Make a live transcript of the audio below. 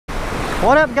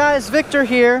What up guys, Victor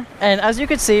here, and as you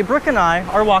can see, Brooke and I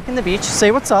are walking the beach. Say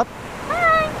what's up.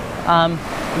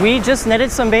 Hi. We just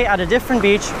netted some bait at a different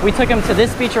beach. We took them to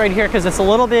this beach right here because it's a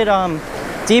little bit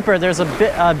deeper. There's a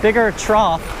bigger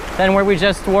trough than where we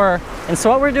just were. And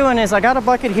so what we're doing is I got a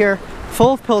bucket here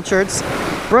full of pilchards.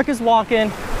 Brooke is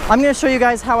walking. I'm gonna show you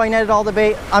guys how I netted all the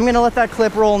bait. I'm gonna let that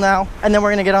clip roll now, and then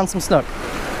we're gonna get on some snook.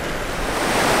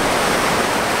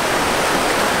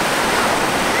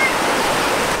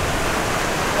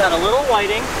 Got a little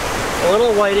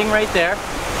whiting right there,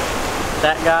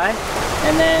 that guy,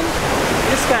 and then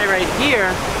this guy right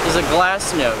here is a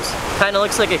glass nose. Kind of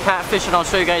looks like a catfish, and I'll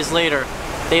show you guys later.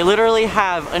 They literally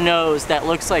have a nose that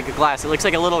looks like a glass. It looks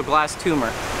like a little glass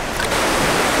tumor.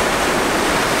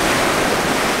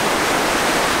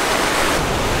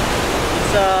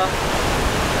 It's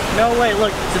no way,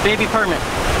 look, it's a baby permit.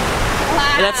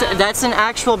 Wow. That's an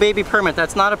actual baby permit.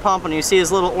 That's not a pompano. You see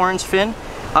his little orange fin?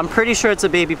 I'm pretty sure it's a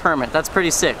baby permit. That's pretty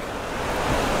sick.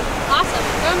 Awesome.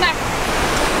 Going back.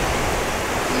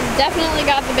 You definitely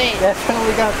got the bait.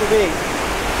 Definitely got the bait.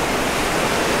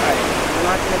 Alright, we're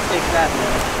not going to take that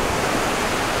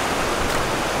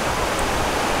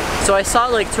now. So I saw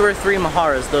like 2 or 3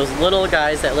 maharas, those little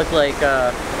guys that look like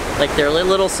they're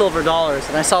little silver dollars.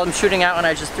 And I saw them shooting out and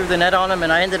I just threw the net on them,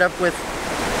 and I ended up with,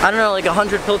 I don't know, like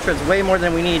 100 pilchards, way more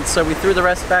than we need. So we threw the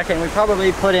rest back, and we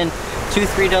probably put in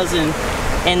 2-3 dozen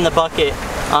in the bucket.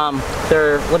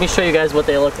 Let me show you guys what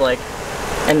they look like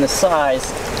and the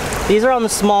size. These are on the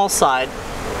small side.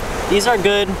 These are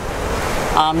good.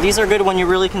 These are good when you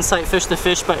really can sight fish the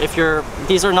fish, but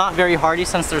these are not very hardy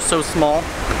since they're so small.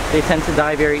 They tend to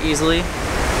die very easily.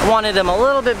 I wanted them a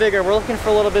little bit bigger. We're looking for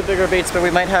a little bit bigger baits, but we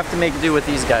might have to make do with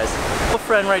these guys.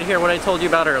 Friend right here, what I told you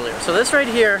about earlier. So this right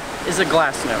here is a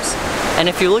glass nose, and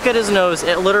if you look at his nose,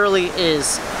 it literally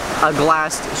is a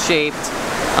glass shaped.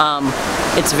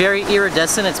 It's very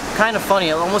iridescent. It's kind of funny.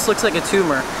 It almost looks like a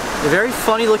tumor. A very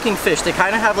funny looking fish. They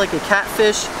kind of have like a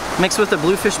catfish mixed with a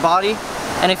bluefish body.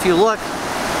 And if you look,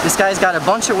 this guy's got a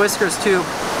bunch of whiskers too,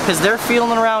 because they're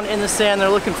feeling around in the sand. They're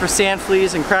looking for sand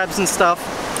fleas and crabs and stuff.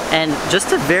 And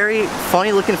just a very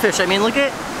funny looking fish. I mean,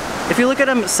 if you look at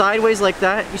them sideways like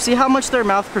that, you see how much their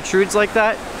mouth protrudes like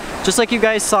that? Just like you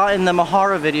guys saw in the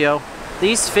Mahara video.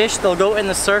 These fish, they'll go in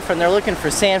the surf and they're looking for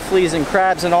sand fleas and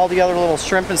crabs and all the other little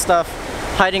shrimp and stuff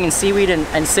hiding in seaweed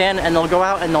and sand, and they'll go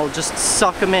out and they'll just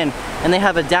suck them in. And they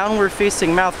have a downward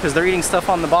facing mouth because they're eating stuff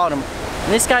on the bottom.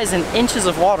 And this guy's in inches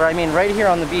of water. I mean, right here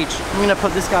on the beach. I'm gonna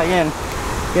put this guy in,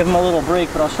 give him a little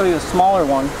break, but I'll show you a smaller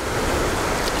one.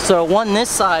 So one this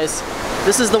size,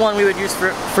 this is the one we would use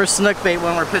for snook bait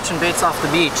when we're pitching baits off the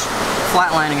beach,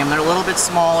 flatlining them. They're a little bit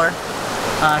smaller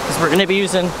because we're gonna be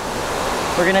using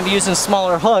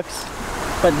smaller hooks.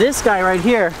 But this guy right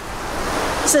here,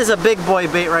 this is a big boy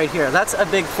bait right here. That's a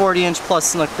big 40-inch plus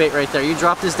snook bait right there. You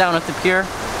drop this down at the pier,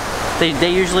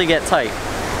 they usually get tight.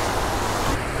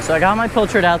 So I got my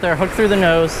pilchard out there, hooked through the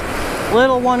nose,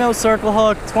 little 1/0 circle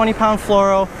hook, 20-pound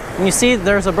fluoro, and you see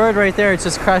there's a bird right there. It's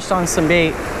just crashed on some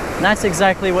bait, and that's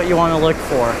exactly what you want to look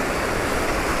for.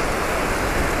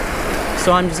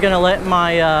 So I'm just gonna let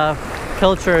my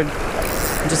pilchard,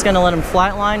 I'm just gonna let him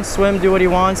flatline, swim, do what he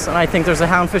wants, and I think there's a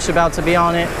houndfish about to be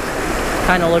on it.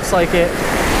 Kind of looks like it.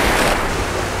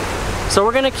 So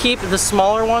we're gonna keep the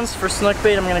smaller ones for snook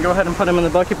bait. I'm gonna go ahead and put him in the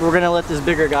bucket, but we're gonna let this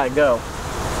bigger guy go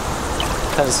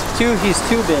because he's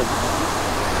too big.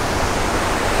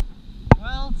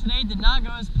 Well, today did not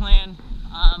go as planned.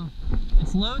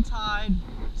 It's low tide,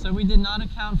 so we did not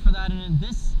account for that. And in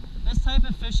this type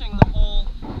of fishing, the whole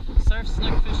surf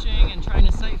snook fishing and trying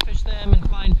to sight fish them and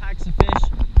find packs of fish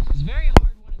is very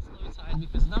hard when it's low tide,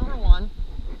 because number one,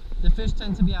 the fish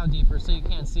tend to be out deeper so you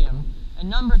can't see them, and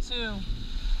number two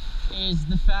is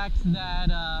the fact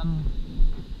that at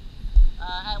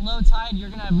low tide you're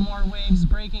gonna have more waves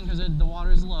breaking because the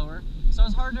water is lower, so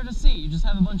it's harder to see. You just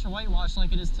have a bunch of whitewash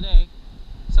like it is today.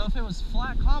 So if it was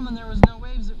flat calm and there was no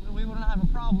waves, we wouldn't have a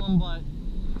problem, but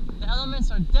the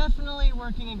elements are definitely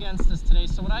working against us today.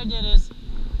 So what I did is,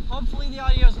 hopefully the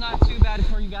audio is not too bad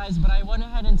for you guys, but I went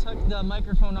ahead and took the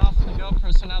microphone off the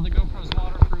GoPro, so now the GoPro is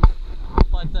waterproof,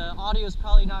 but the audio is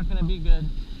probably not going to be good.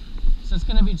 So it's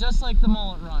going to be just like the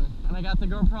mullet run, and I got the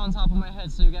GoPro on top of my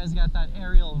head so you guys got that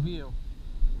aerial view.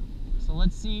 So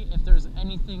let's see if there's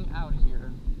anything out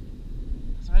here.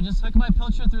 So I just hooked my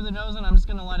pilcher through the nose, and I'm just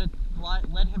going to let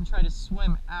him try to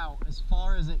swim out as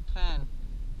far as it can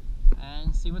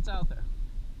and see what's out there.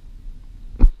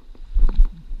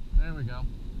 There we go.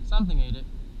 Something ate it.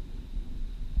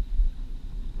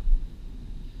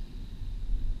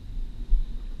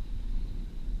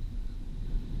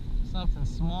 Something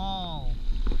small,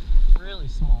 really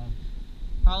small.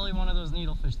 Probably one of those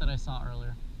needlefish that I saw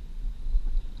earlier.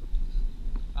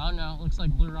 Oh no, looks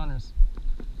like blue runners.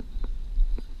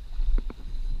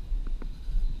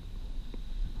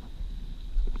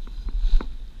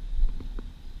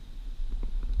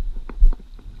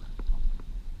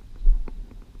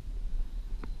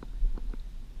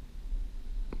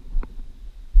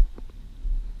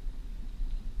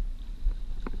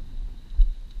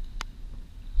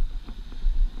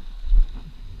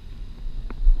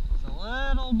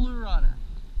 Blue runner.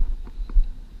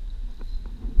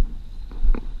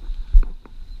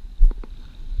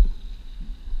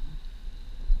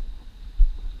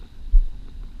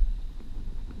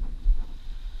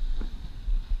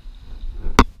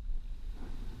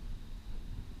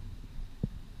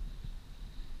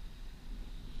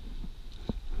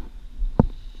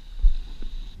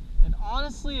 It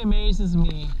honestly amazes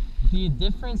me the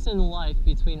difference in life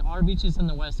between our beaches and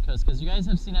the West Coast, because you guys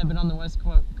have seen I've been on the West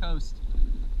Coast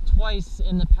twice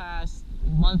in the past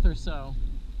month or so,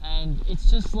 and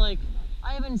it's just like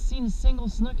I haven't seen a single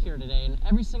snook here today. And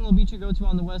every single beach you go to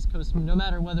on the West Coast, no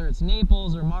matter whether it's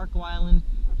Naples or Marco Island,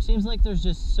 seems like there's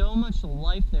just so much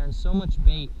life there and so much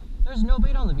bait. There's no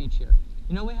bait on the beach here.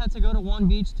 You know, we had to go to one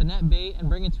beach to net bait and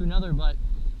bring it to another, but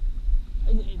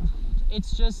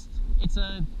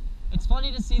it's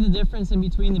funny to see the difference in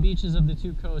between the beaches of the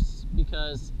two coasts,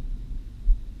 because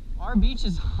our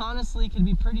beaches honestly can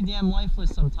be pretty damn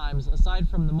lifeless sometimes, aside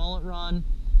from the mullet run.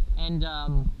 And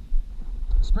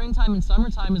springtime and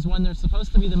summertime is when there's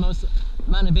supposed to be the most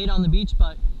amount of bait on the beach,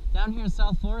 but down here in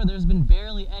South Florida, there's been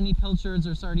barely any pilchards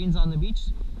or sardines on the beach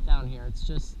down here. It's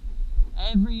just,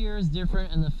 every year is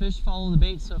different, and the fish follow the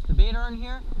bait. So if the bait aren't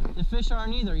here, the fish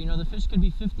aren't either. You know, the fish could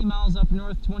be 50 miles up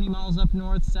north, 20 miles up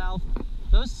north, south.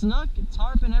 Those snook,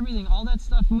 tarp, and everything, all that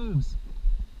stuff moves.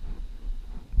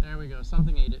 There we go,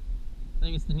 something ate it. I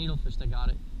think it's the needlefish that got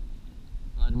it.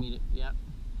 Let him eat it. Yep,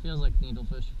 feels like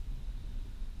needlefish.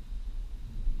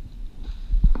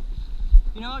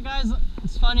 You know what, guys?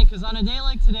 It's funny because on a day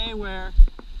like today where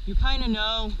you kind of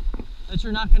know that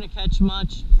you're not going to catch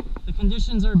much, the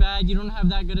conditions are bad, you don't have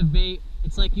that good of bait,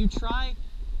 it's like you try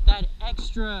that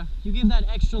extra, you give that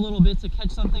extra little bit to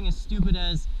catch something as stupid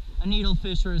as a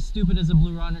needlefish or as stupid as a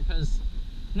blue runner, because,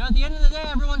 you know, at the end of the day,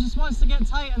 everyone just wants to get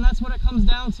tight, and that's what it comes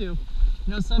down to. You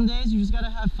know, some days you just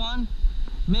gotta have fun,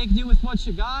 make do with what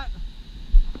you got,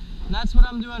 and that's what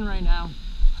I'm doing right now.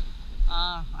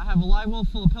 I have a live well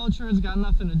full of pilchards, got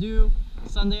nothing to do,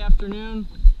 Sunday afternoon,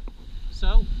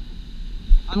 so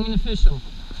I'm gonna fish them.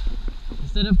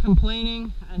 Instead of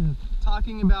complaining and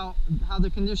talking about how the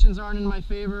conditions aren't in my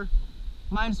favor,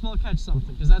 might as well catch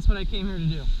something, because that's what I came here to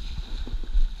do.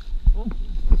 Oh,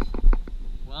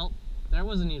 well, there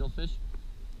was a needlefish.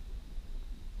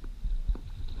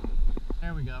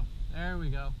 There we go. There we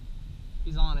go.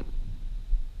 He's on it.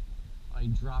 Oh, he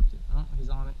dropped it. Oh, he's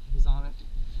on it. He's on it.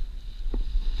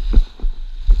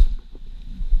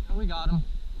 Oh, we got him.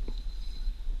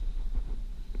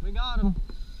 We got him.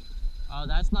 Oh,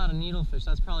 that's not a needlefish.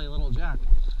 That's probably a little jack.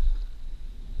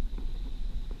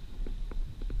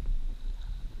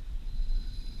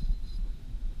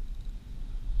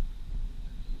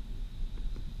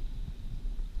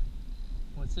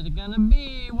 What's it gonna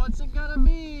be? What's it gonna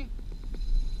be?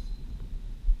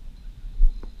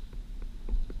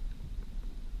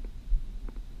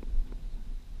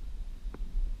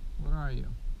 What are you?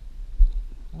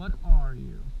 What are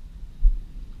you?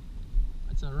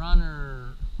 It's a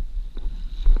runner.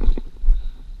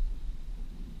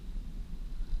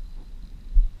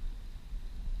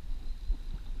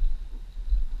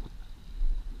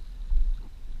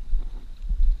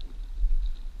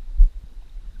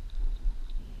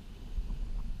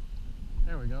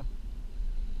 There we go.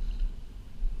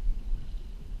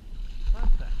 What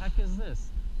the heck is this?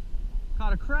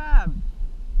 Caught a crab!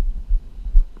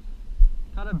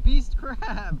 Caught a beast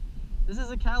crab! This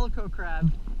is a calico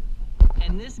crab.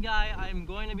 And this guy I'm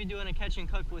going to be doing a catch and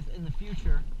cook with in the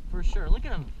future, for sure. Look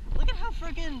at him. Look at how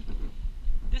freaking...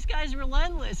 This guy's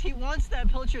relentless. He wants that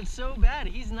pilchard so bad.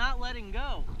 He's not letting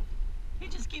go. He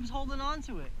just keeps holding on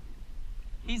to it.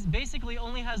 He's basically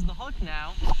only has the hook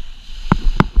now.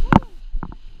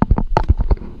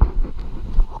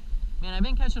 Man, I've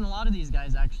been catching a lot of these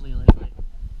guys actually lately.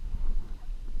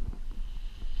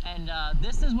 And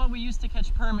this is what we used to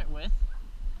catch permit with.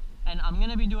 And I'm going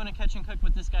to be doing a catch and cook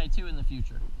with this guy too in the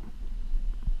future.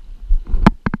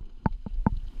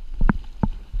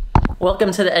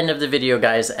 Welcome to the end of the video,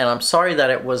 guys, and I'm sorry that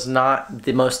it was not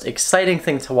the most exciting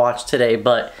thing to watch today,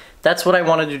 but that's what I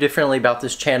want to do differently about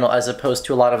this channel as opposed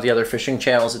to a lot of the other fishing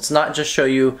channels. It's not just show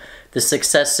you the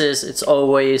successes, it's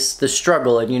always the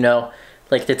struggle. And you know,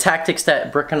 like the tactics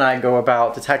that Brook and I go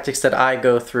about, the tactics that I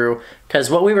go through,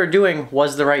 because what we were doing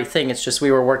was the right thing. It's just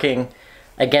we were working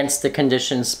against the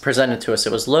conditions presented to us.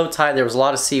 It was low tide, there was a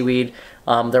lot of seaweed,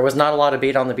 there was not a lot of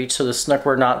bait on the beach, so the snook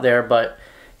were not there, but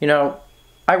you know,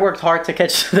 I worked hard to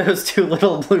catch those two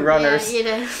little blue runners. Yeah, you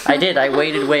did. I did. I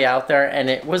waded way out there, and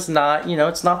it was not, you know,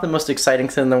 it's not the most exciting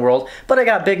thing in the world, but I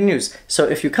got big news. So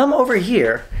if you come over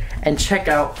here and check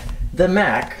out the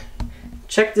Mac,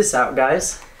 check this out,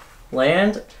 guys.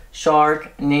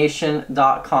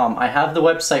 Landsharknation.com. I have the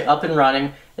website up and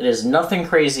running. It is nothing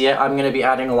crazy yet. I'm going to be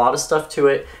adding a lot of stuff to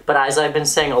it, but as I've been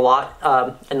saying a lot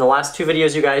in the last 2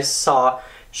 videos you guys saw,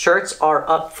 shirts are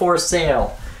up for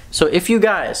sale. So if you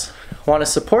guys want to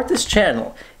support this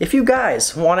channel, if you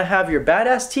guys want to have your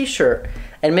badass t-shirt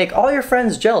and make all your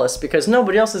friends jealous because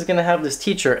nobody else is going to have this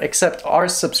t-shirt except our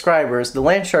subscribers, the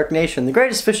Landshark Nation, the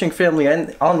greatest fishing family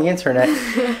on the internet,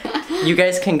 you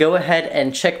guys can go ahead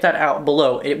and check that out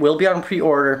below. It will be on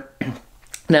pre-order.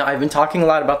 Now, I've been talking a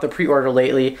lot about the pre-order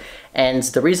lately, and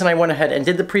the reason I went ahead and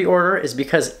did the pre-order is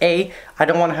because A, I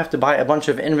don't want to have to buy a bunch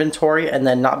of inventory and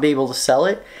then not be able to sell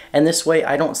it, and this way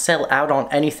I don't sell out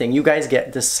on anything. You guys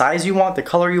get the size you want, the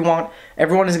color you want,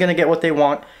 everyone is going to get what they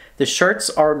want. The shirts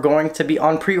are going to be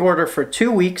on pre-order for 2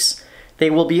 weeks. They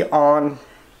will be on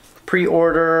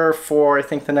pre-order for, I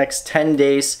think, the next 10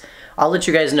 days. I'll let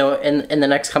you guys know in the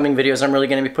next coming videos. I'm really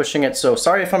going to be pushing it, so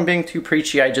sorry if I'm being too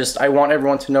preachy. I want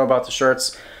everyone to know about the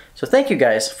shirts. So thank you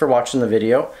guys for watching the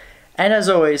video. And as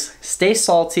always, stay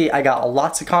salty. I got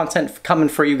lots of content coming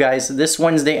for you guys. This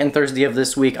Wednesday and Thursday of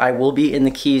this week, I will be in the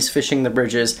Keys fishing the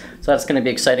bridges. So that's going to be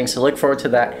exciting. So look forward to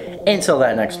that. Until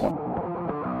that next one.